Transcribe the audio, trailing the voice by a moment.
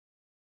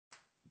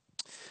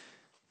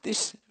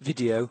This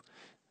video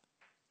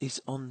is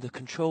on the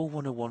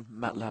Control101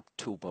 MATLAB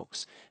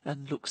toolbox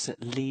and looks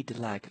at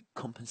lead-lag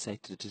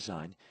compensator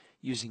design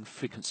using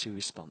frequency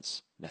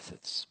response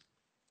methods.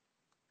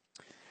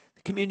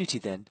 The community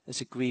then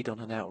has agreed on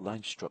an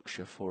outline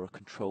structure for a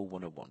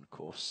Control101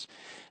 course,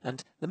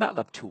 and the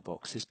MATLAB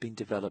toolbox has been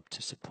developed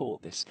to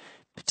support this,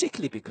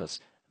 particularly because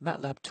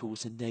MATLAB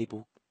tools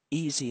enable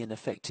easy and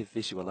effective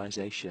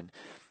visualization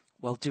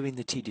while doing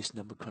the tedious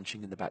number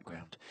crunching in the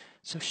background,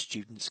 so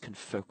students can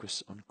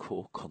focus on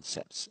core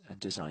concepts and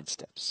design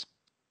steps.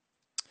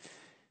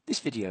 This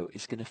video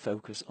is going to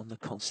focus on the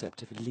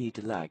concept of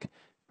lead-lag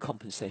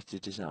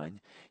compensator design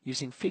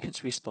using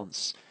frequency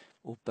response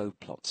or Bode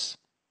plots.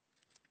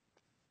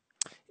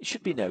 It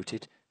should be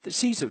noted that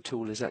CISO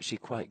tool is actually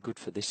quite good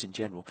for this in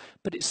general,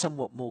 but it's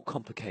somewhat more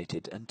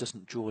complicated and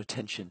doesn't draw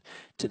attention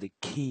to the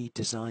key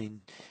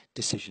design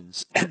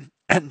decisions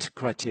and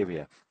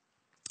criteria.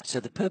 So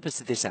the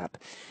purpose of this app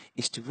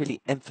is to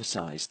really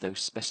emphasize those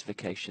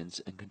specifications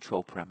and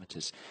control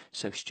parameters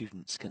so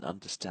students can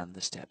understand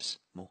the steps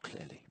more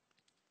clearly.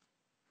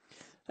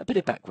 A bit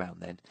of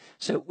background then.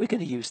 So we're going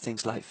to use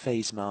things like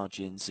phase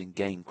margins and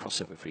gain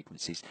crossover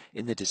frequencies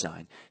in the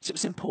design, so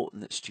it's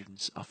important that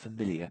students are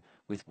familiar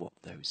with what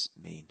those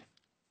mean.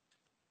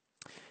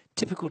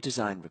 Typical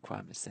design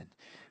requirements then.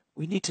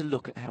 We need to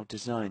look at how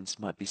designs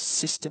might be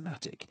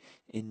systematic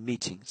in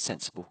meeting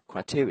sensible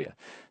criteria.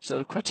 So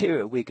the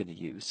criteria we're going to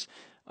use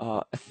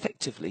are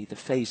effectively the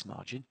phase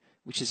margin,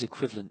 which is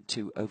equivalent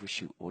to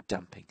overshoot or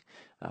damping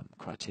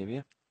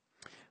criteria.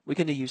 We're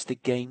going to use the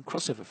gain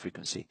crossover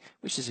frequency,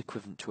 which is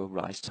equivalent to a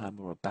rise time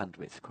or a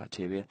bandwidth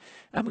criteria.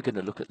 And we're going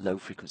to look at low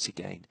frequency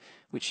gain,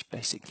 which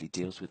basically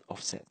deals with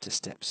offset to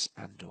steps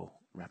and or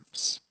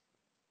ramps.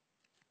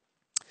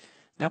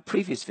 Now,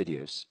 previous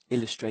videos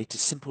illustrated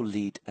simple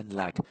lead and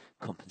lag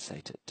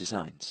compensator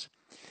designs.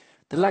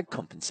 The lag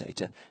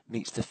compensator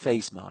meets the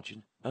phase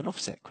margin and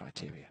offset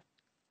criteria.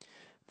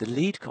 The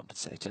lead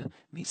compensator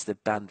meets the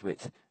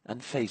bandwidth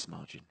and phase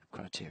margin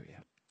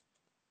criteria.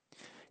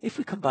 If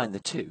we combine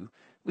the two,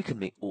 we can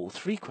meet all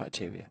three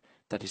criteria,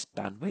 that is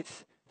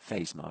bandwidth,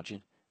 phase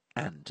margin,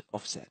 and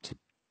offset.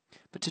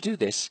 But to do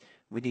this,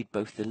 we need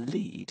both the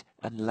lead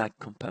and lag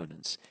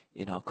components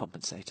in our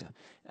compensator,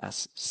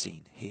 as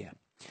seen here.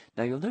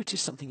 Now you'll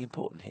notice something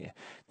important here.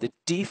 The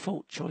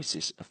default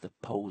choices of the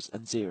poles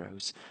and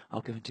zeros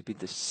are going to be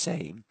the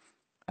same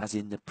as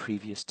in the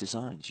previous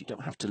designs. You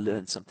don't have to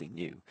learn something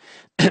new.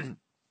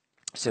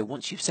 So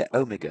once you've set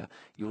omega,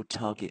 your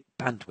target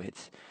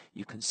bandwidth,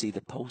 you can see the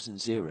poles and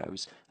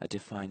zeros are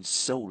defined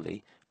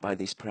solely by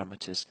these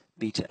parameters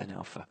beta and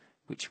alpha,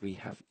 which we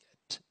have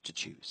yet to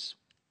choose.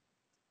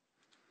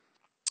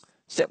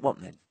 Step 1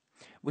 then.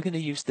 We're going to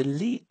use the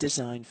lead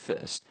design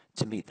first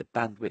to meet the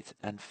bandwidth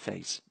and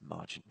phase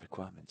margin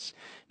requirements.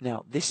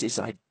 Now, this is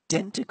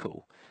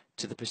identical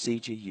to the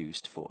procedure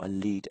used for a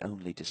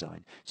lead-only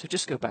design. So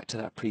just go back to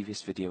that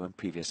previous video and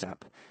previous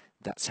app.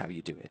 That's how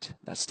you do it.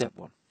 That's step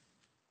 1.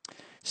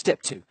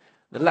 Step 2.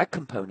 The lag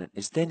component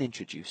is then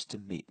introduced to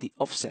meet the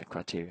offset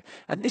criteria,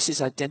 and this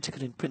is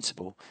identical in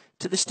principle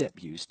to the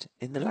step used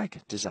in the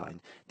lag design.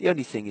 The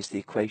only thing is the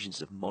equations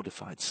have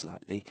modified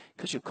slightly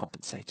because your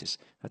compensator's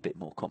a bit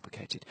more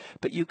complicated.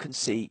 But you can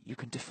see, you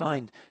can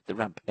define the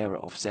ramp error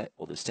offset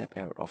or the step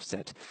error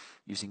offset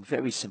using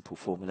very simple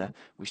formula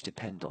which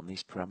depend on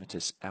these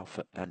parameters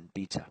alpha and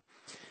beta.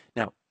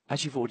 Now,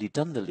 as you've already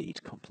done the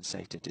lead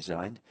compensator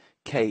design,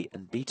 K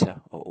and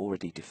beta are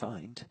already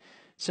defined,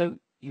 so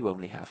you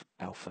only have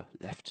alpha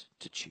left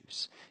to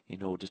choose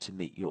in order to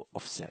meet your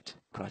offset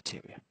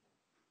criteria.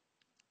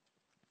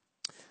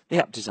 The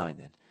app design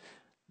then.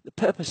 The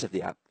purpose of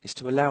the app is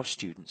to allow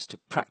students to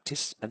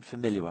practice and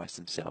familiarize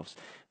themselves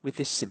with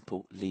this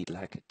simple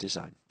lead-lag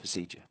design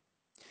procedure.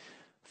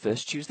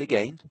 First, choose the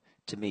gain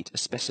to meet a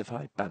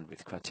specified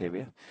bandwidth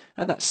criteria,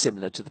 and that's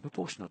similar to the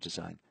proportional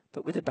design,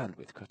 but with a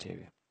bandwidth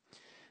criteria.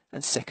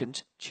 And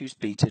second, choose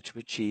beta to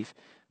achieve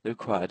the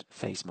required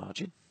phase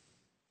margin.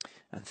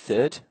 And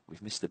third,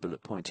 we've missed the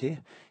bullet point here,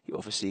 you're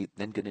obviously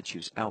then going to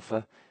choose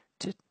alpha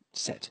to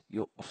set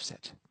your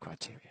offset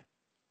criteria.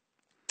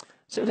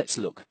 So let's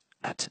look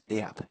at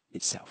the app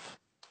itself.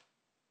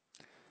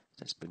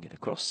 Let's bring it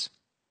across.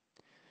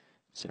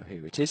 So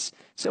here it is.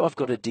 So I've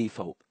got a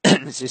default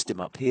system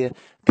up here,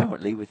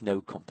 currently with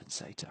no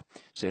compensator.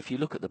 So if you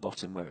look at the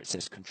bottom where it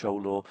says control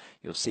law,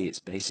 you'll see it's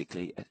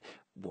basically at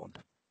 1,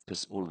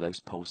 because all of those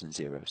poles and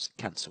zeros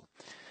cancel.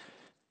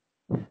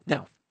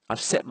 Now, I've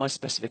set my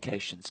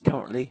specifications.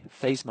 Currently,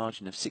 phase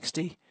margin of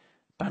 60,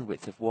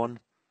 bandwidth of 1,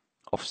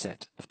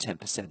 offset of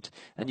 10%.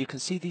 And you can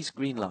see these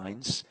green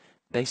lines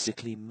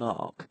basically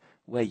mark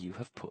where you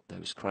have put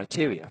those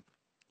criteria.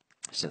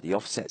 So the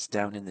offset's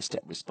down in the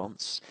step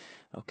response,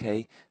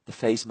 okay, the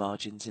phase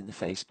margin's in the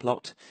phase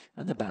plot,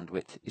 and the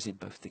bandwidth is in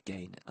both the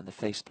gain and the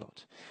phase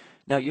plot.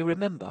 Now, you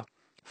remember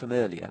from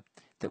earlier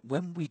that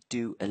when we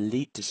do a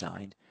lead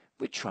design,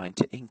 we're trying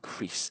to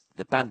increase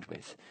the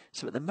bandwidth.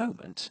 So at the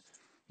moment,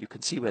 you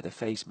can see where the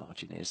phase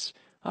margin is.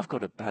 I've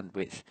got a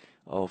bandwidth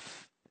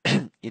of,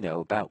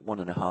 about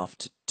 1.5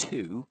 to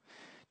 2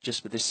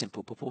 just with this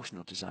simple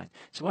proportional design.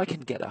 So I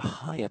can get a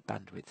higher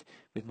bandwidth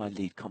with my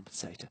lead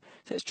compensator.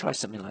 So let's try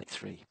something like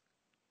 3.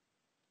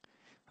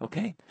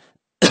 Okay?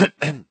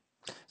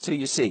 So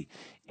you see,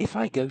 if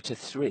I go to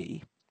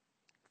 3,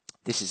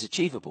 this is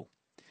achievable.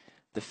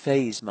 The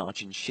phase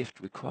margin shift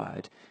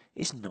required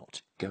is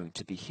not going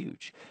to be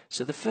huge.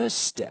 So the first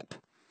step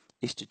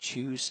is to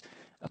choose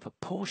a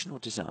proportional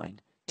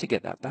design to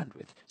get that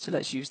bandwidth. So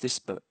let's use this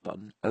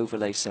button,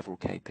 overlay several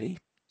kp.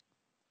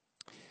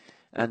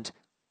 And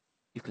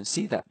you can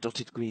see that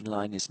dotted green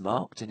line is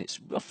marked and it's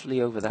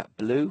roughly over that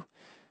blue.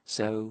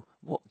 So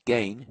what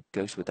gain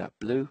goes with that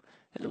blue?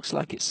 It looks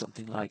like it's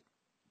something like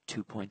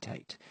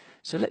 2.8.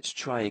 So let's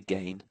try a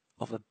gain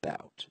of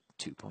about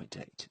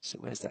 2.8. So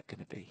where's that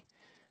going to be?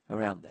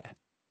 Around there.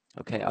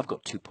 Okay, I've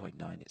got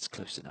 2.9, it's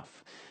close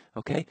enough.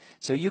 Okay,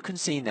 so you can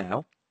see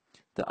now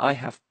that I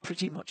have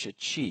pretty much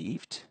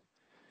achieved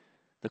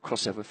the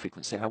crossover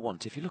frequency I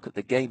want. If you look at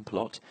the gain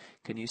plot,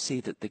 can you see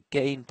that the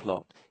gain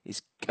plot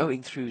is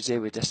going through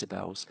 0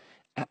 decibels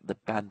at the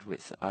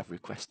bandwidth that I've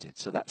requested?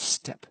 So that's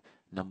step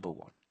number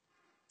 1.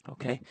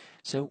 Okay,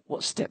 so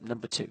what's step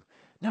number 2?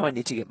 Now I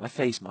need to get my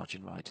phase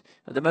margin right.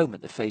 At the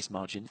moment, the phase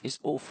margin is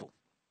awful.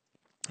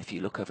 If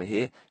you look over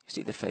here, you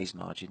see the phase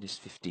margin is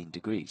 15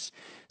 degrees.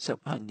 So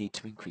I need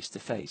to increase the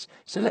phase.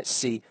 So let's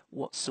see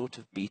what sort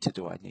of beta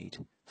do I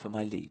need for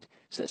my lead.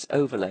 So let's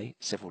overlay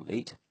several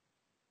lead.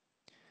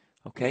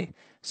 Okay,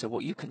 so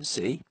what you can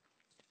see,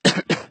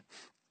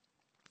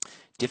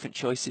 different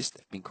choices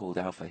that have been called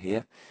alpha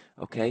here,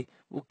 okay,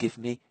 will give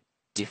me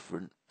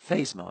different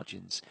phase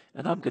margins.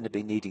 And I'm going to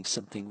be needing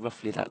something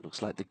roughly that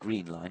looks like the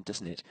green line,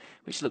 doesn't it?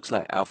 Which looks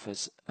like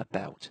alpha's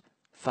about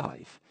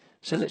 5.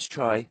 So let's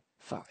try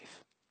 5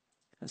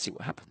 and see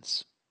what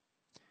happens.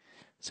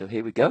 So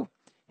here we go.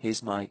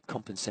 Here's my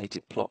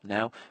compensated plot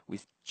now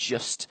with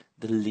just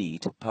the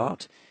lead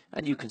part.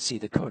 And you can see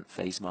the current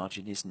phase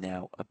margin is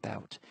now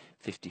about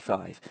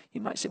 55.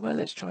 You might say, well,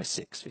 let's try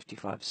 6.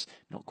 55's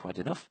not quite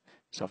enough.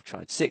 So I've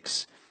tried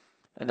 6.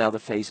 And now the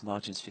phase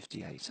margin is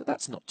 58. So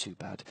that's not too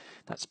bad.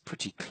 That's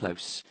pretty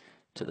close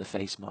to the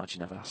phase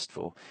margin I've asked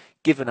for,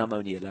 given I'm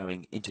only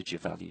allowing integer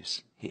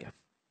values here.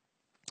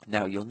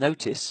 Now you'll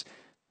notice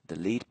the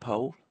lead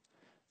pole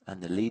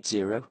and the lead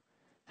 0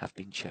 have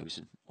been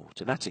chosen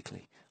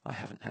automatically. I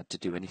haven't had to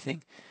do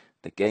anything.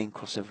 The gain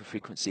crossover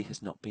frequency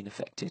has not been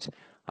affected.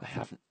 I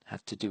haven't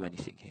had to do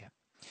anything here.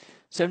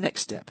 So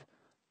next step.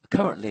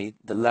 Currently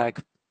the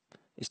lag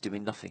is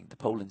doing nothing. The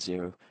pole and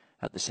 0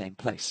 at the same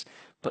place.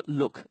 But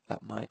look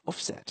at my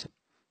offset.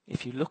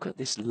 If you look at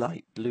this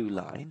light blue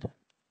line,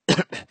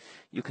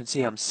 you can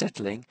see I'm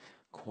settling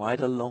quite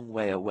a long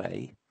way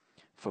away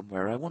from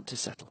where I want to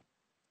settle.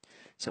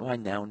 So I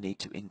now need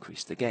to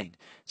increase the gain.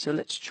 So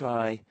let's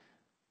try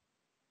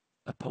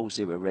a pole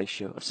 0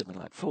 ratio of something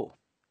like 4.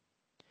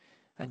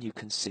 And you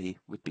can see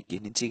we're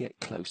beginning to get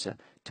closer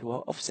to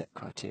our offset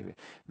criteria.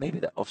 Maybe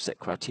that offset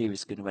criteria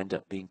is going to end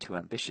up being too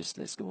ambitious.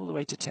 Let's go all the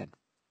way to 10.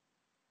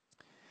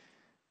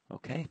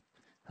 Okay,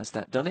 has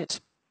that done it?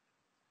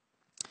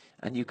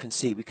 And you can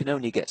see we can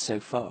only get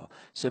so far.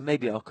 So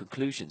maybe our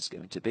conclusion is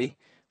going to be,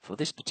 for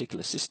this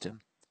particular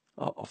system,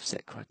 our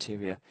offset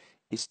criteria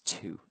is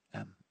too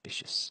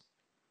ambitious.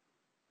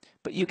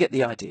 But you get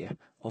the idea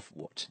of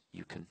what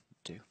you can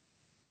do.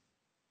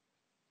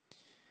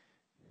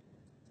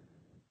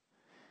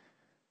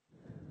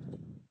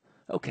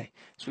 Okay,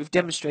 so we've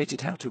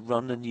demonstrated how to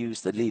run and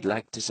use the lead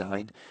lag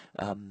design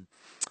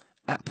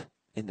app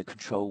in the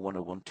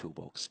Control101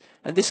 toolbox.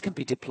 And this can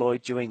be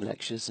deployed during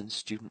lectures and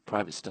student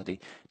private study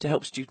to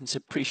help students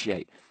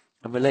appreciate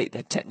and relate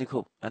their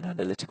technical and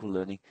analytical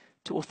learning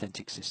to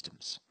authentic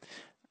systems.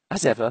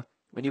 As ever,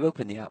 when you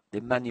open the app, the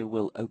manual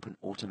will open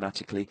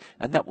automatically,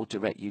 and that will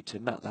direct you to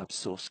MATLAB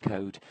source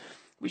code,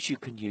 which you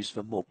can use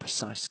for more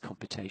precise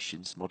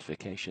computations,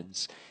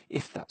 modifications,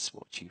 if that's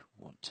what you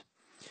want.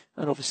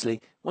 And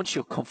obviously, once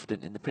you're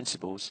confident in the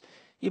principles,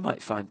 you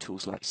might find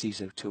tools like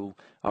CISO tool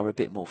are a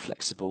bit more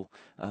flexible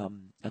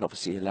and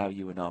obviously allow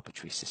you an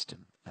arbitrary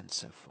system and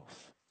so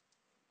forth.